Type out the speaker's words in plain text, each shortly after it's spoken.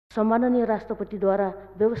सम्माननीय राष्ट्रपतिद्वारा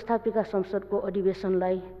व्यवस्थापिका संसदको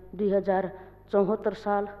अधिवेशनलाई 2074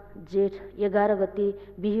 साल जेठ 11 गते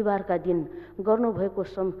बिहिबारका दिन गर्नुभएको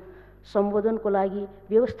सम्बोधनको लागि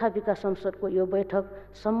व्यवस्थापिका संसदको यो बैठक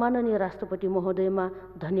सम्माननीय राष्ट्रपति महोदयमा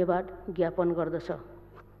धन्यवाद ज्ञापन गर्दछ।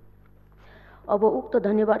 अब उक्त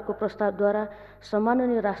धन्यवादको प्रस्तावद्वारा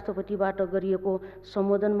सम्माननीय राष्ट्रपतिबाट गरिएको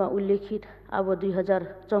सम्बोधनमा उल्लेखित अब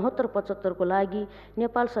 2074-75 को लागि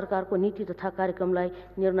नेपाल सरकारको नीति तथा कार्यक्रमलाई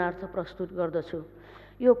निर्णयार्थ प्रस्तुत गर्दछु।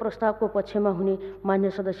 यो प्रस्तावको पक्षमा हुने मान्य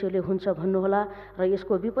सदस्यले हुन्छ भन्नुहोला र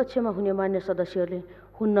यसको विपक्षमा हुने मान्य सदस्यहरूले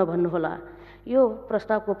हुन्न भन्नुहोला। यो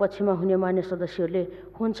प्रस्तावको पक्षमा हुने मान्य सदस्यहरूले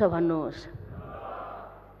हुन्छ भन्नुहोस्।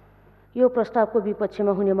 यो प्रस्तावको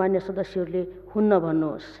विपक्षमा हुने मान्य सदस्यहरूले हुन्न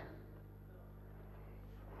भन्नुहोस्।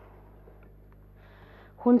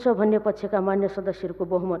 हुन्छ भन्ने पक्षका मान्य सदस्यहरूको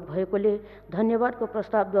बहुमत भएकोले धन्यवादको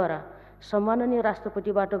प्रस्तावद्वारा सम्माननीय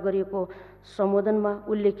राष्ट्रपतिबाट गरिएको सम्बोधनमा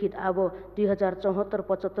उल्लेखित अब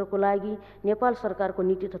 2074-75 को लागि नेपाल सरकारको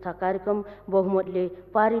नीति तथा कार्यक्रम बहुमतले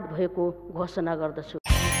पारित भएको घोषणा गर्दछु।